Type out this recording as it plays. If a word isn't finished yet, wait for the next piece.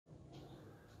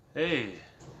Hey,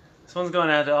 this one's going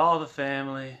out to all the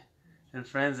family and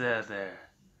friends out there.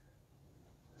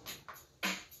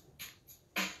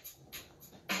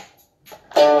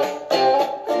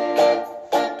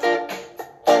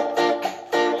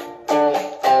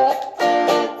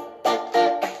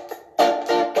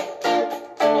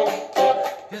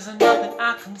 There's nothing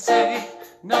I can say,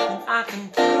 nothing I can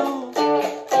do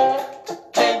to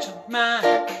change your mind.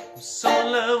 I'm so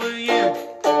in love with you.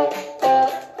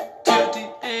 To the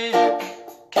end,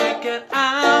 can't get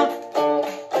out.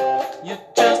 You're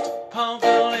just a punk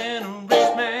girl in a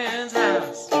rich man's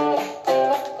house.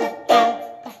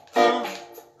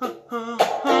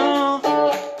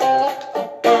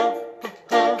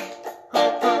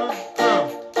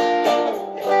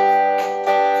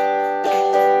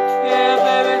 Yeah,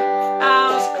 baby,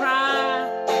 I was crying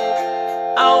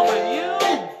over you.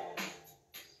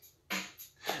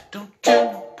 Don't you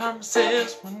know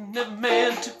promises were never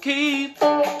meant to keep?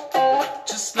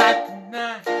 Just like the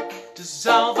night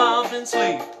dissolve off in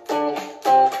sleep.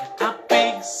 I'll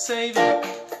be your savior,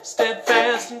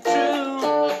 steadfast and true.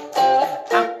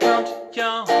 I'll come to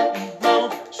your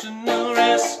emotional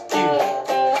rescue.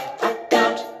 I'll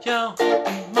come to your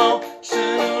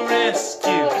emotional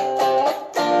rescue.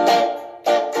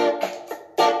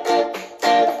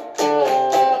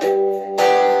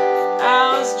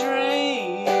 I was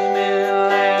dreaming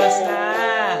last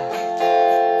night.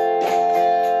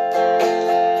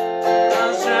 I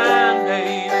was trying,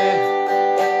 baby,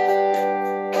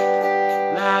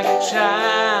 like a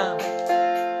child.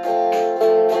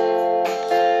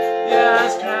 Yeah, I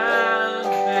was crying,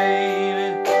 baby,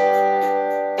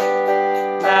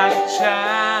 like a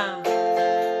child.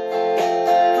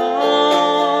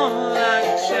 Oh, like a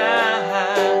child.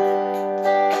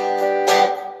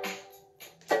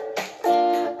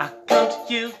 I come to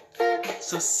you,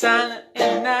 so silent in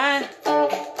the night,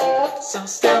 so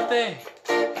stealthy,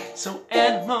 so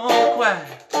animal quiet.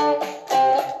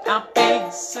 I'll be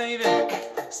your savior,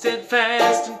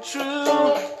 steadfast and true.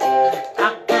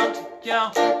 I'll come to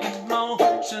your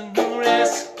emotional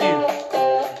rescue.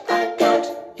 I'll come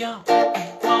to your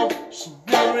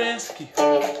emotional rescue.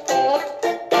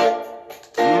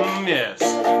 Yes.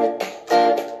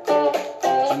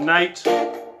 Tonight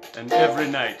and every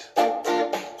night, I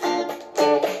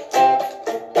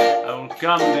will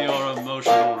come to your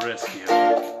emotional rescue.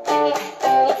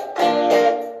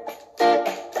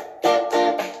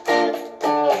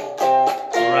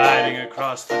 Riding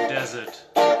across the desert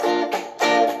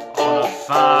on a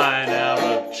fine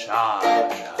Arab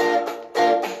charger.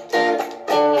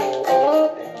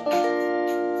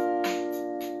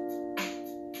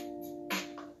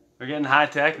 We're getting high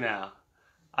tech now.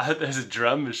 I hope there's a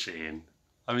drum machine.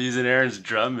 I'm using Aaron's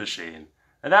drum machine.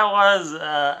 And that was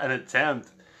an attempt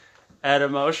at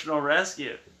emotional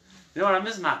rescue. You know what? I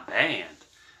miss my band.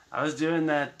 I was doing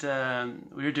that.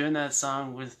 We were doing that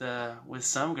song with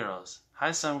Some Girls.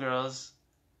 Hi, Some Girls.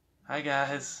 Hi,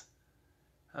 guys.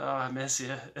 Oh, I miss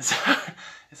you. It's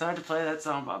hard to play that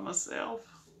song by myself.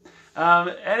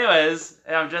 Anyways,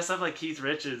 I'm dressed up like Keith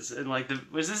Richards and like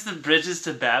was this the Bridges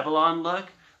to Babylon look?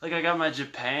 Like I got my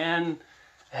Japan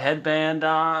headband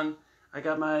on. I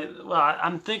got my,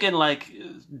 I'm thinking like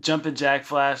Jumpin' Jack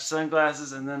Flash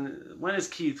sunglasses, and then when is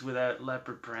Keith without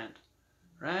leopard print?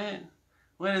 Right?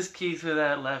 When is Keith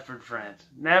without leopard print?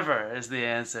 Never is the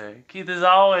answer. Keith is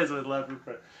always with leopard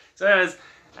print. So anyways,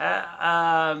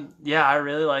 yeah, I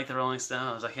really like the Rolling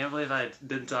Stones. I can't believe I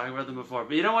didn't talk about them before.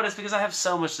 But you know what? It's because I have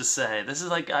so much to say. This is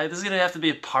like, this is going to have to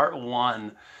be a part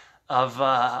one of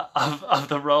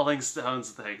the Rolling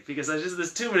Stones thing, because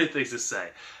there's too many things to say.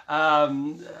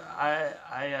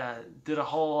 I did a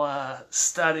whole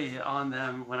study on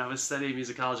them when I was studying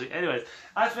musicology. Anyways,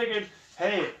 I figured,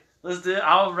 hey,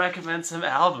 I'll recommend some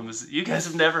albums. You guys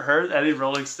have never heard any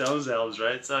Rolling Stones albums,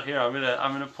 right? So here, I'm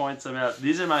gonna point some out.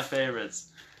 These are my favorites.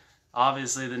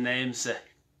 Obviously, the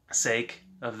namesake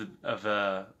of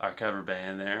our cover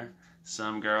band there,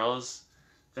 Some Girls,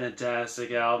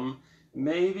 fantastic album.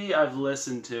 Maybe I've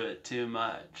listened to it too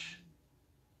much.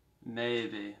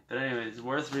 Maybe. But anyways,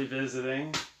 worth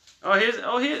revisiting.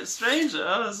 Here's strange.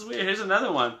 Oh, this is weird. Here's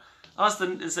another one. Oh,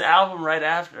 it's the album right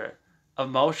after.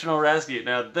 Emotional Rescue.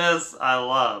 Now this I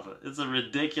love. It's a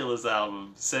ridiculous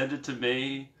album. Send It to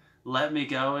Me. Let Me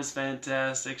Go is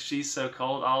fantastic. She's So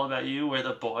Cold. All About You. Where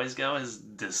the Boys Go is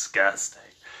disgusting.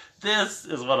 This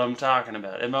is what I'm talking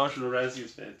about. Emotional Rescue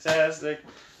is fantastic.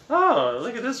 Oh,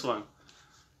 look at this one.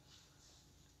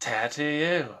 Tattoo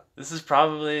You. This is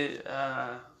probably,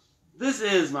 this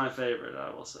is my favorite,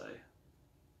 I will say.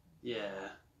 Yeah,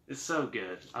 it's so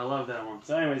good. I love that one.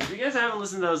 So anyways, if you guys haven't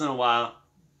listened to those in a while,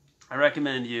 I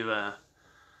recommend you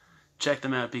check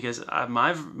them out because some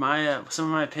of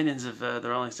my opinions of the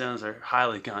Rolling Stones are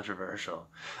highly controversial.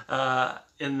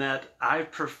 In that I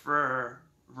prefer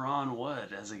Ron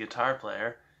Wood as a guitar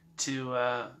player to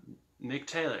Mick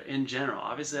Taylor in general.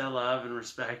 Obviously, I love and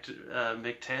respect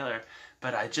Mick Taylor,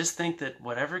 but I just think that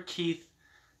whatever Keith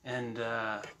and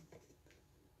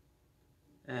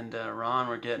Ron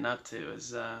were getting up to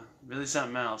is really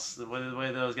something else. The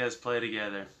way those guys play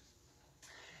together.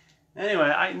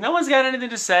 Anyway, no one's got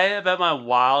anything to say about my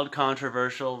wild,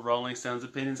 controversial Rolling Stones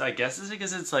opinions. I guess it's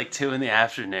because it's like 2 in the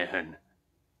afternoon.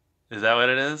 Is that what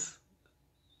it is?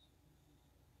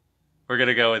 We're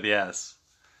gonna go with yes.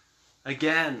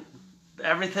 Again,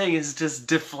 everything is just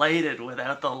deflated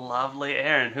without the lovely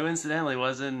Aaron, who incidentally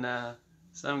was in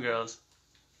Some Girls.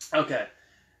 Okay,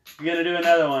 we're gonna do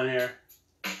another one here.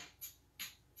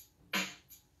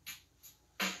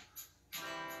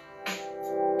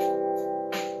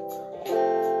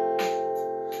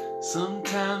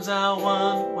 Sometimes I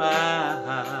wonder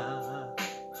why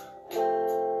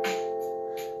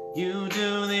you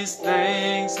do these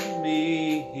things to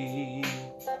me.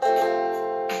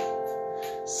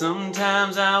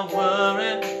 Sometimes I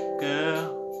worry,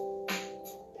 girl,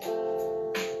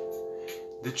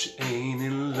 that you ain't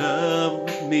in love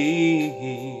with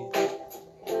me.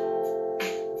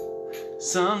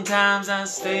 Sometimes I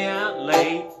stay out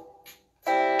late,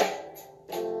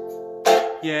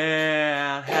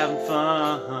 yeah, having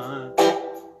fun.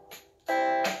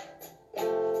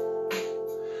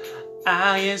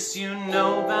 I guess you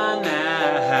know by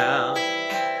now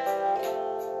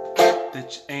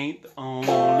that you ain't the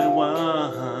only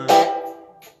one.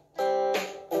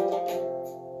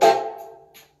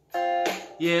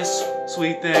 Yes,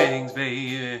 sweet things,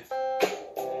 baby.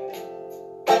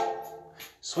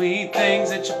 Sweet things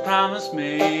that you promised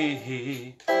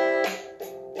me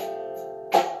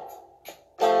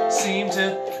seem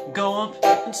to go up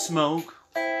in smoke,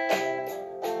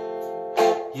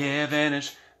 yeah,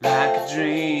 vanish like a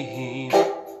dream.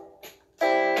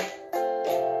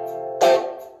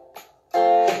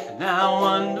 And I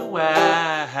wonder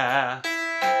why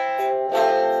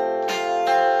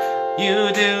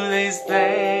you do these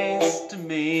things to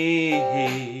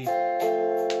me.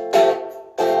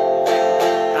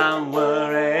 I'm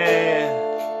worried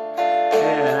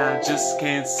and I just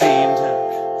can't seem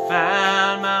to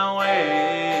find my way.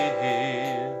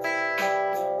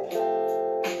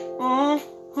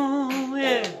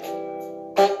 Yeah.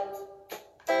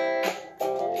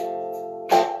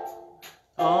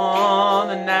 All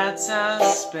the nights I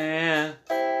spent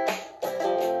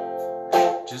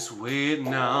just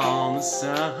waiting on the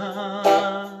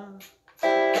sun,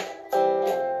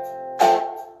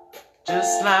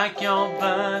 just like your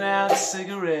burnt out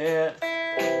cigarette.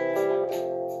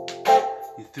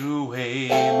 You threw away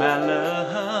my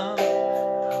love.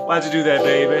 Why'd you do that,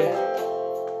 baby?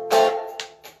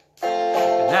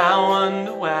 And I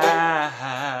wonder why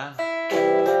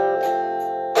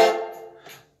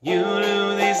you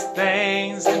do these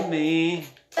things to me.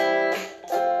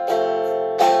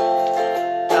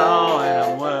 Oh, and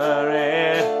I'm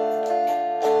worried,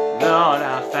 Lord,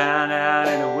 I found out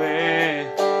in a way.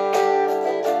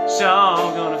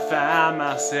 Sure gonna find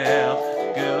myself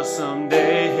a girl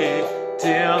someday.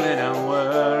 Till then I'm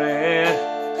worried,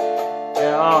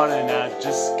 Lord, and I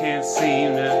just can't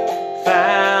seem to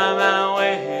find my way.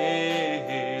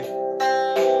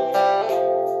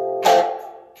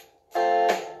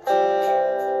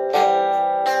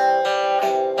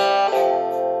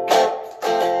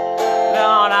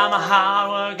 Lord, I'm a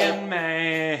hard-working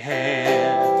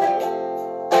man.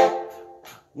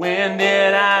 When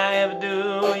did I ever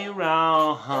do you wrong?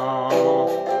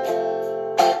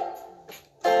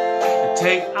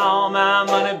 Take all my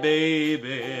money,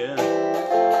 baby.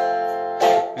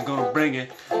 I'm gonna bring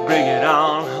it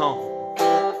on home.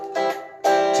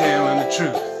 Telling the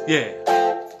truth, yeah.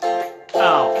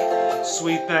 Oh,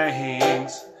 sweet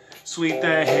things, sweet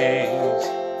things.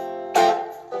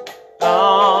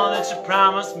 All that you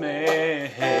promised me.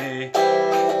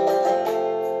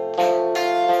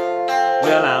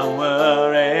 Well, I'm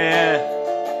worried,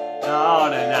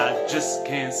 Lord, and I just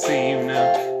can't seem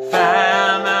to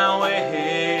find my way.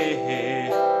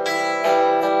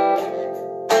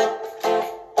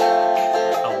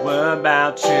 I worry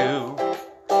about you,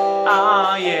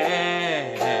 oh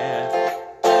yeah.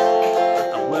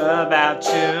 I worry about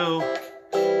you,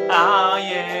 oh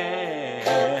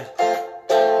yeah.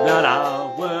 Lord, I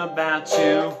worry about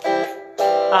you,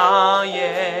 oh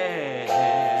yeah.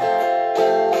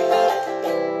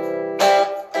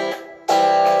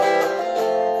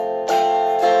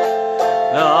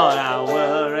 Lord, I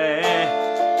worry,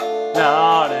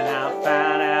 Lord, and I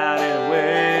found out in a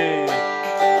way.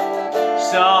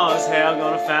 sure as hell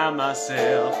gonna find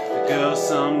myself a girl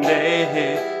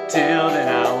someday. Till then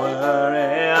I worry,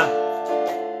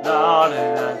 Lord,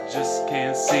 and I just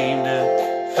can't seem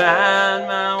to find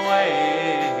my way.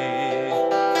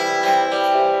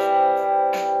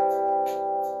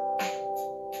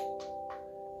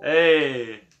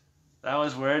 Hey, that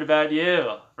was Worried About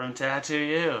You from Tattoo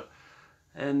You.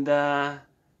 And I'm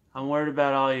worried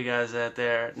about all you guys out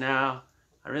there. Now,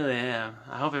 I really am.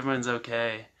 I hope everyone's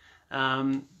okay.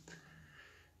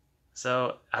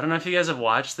 So, I don't know if you guys have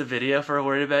watched the video for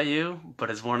Worried About You, but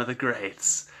it's one of the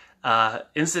greats.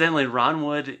 Incidentally, Ron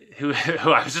Wood, who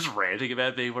I was just ranting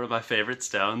about being one of my favorite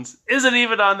Stones, isn't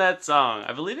even on that song.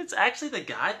 I believe it's actually the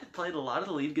guy that played a lot of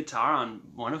the lead guitar on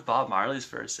one of Bob Marley's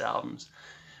first albums.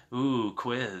 Ooh,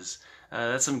 quiz.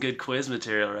 That's some good quiz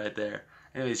material right there.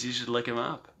 Anyways, you should look him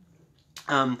up.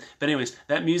 But anyways,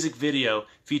 that music video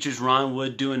features Ron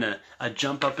Wood doing a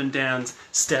jump up and down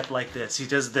step like this. He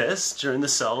does this during the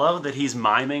solo that he's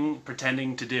miming,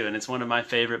 pretending to do, and it's one of my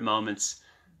favorite moments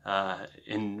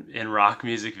in rock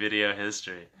music video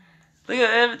history. Look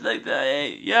at it, like that.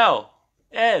 Hey, yo,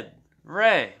 Ed,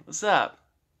 Ray, what's up?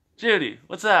 Judy,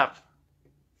 what's up?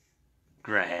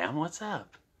 Graham, what's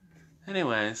up?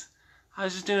 Anyways, I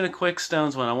was just doing a quick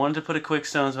Stones one. I wanted to put a quick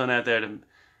Stones one out there to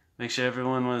make sure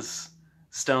everyone was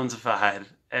Stonesified.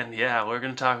 And yeah, we're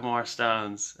going to talk more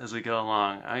Stones as we go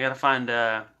along. I got to find,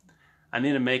 I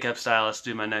need a makeup stylist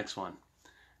to do my next one.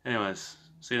 Anyways,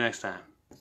 see you next time.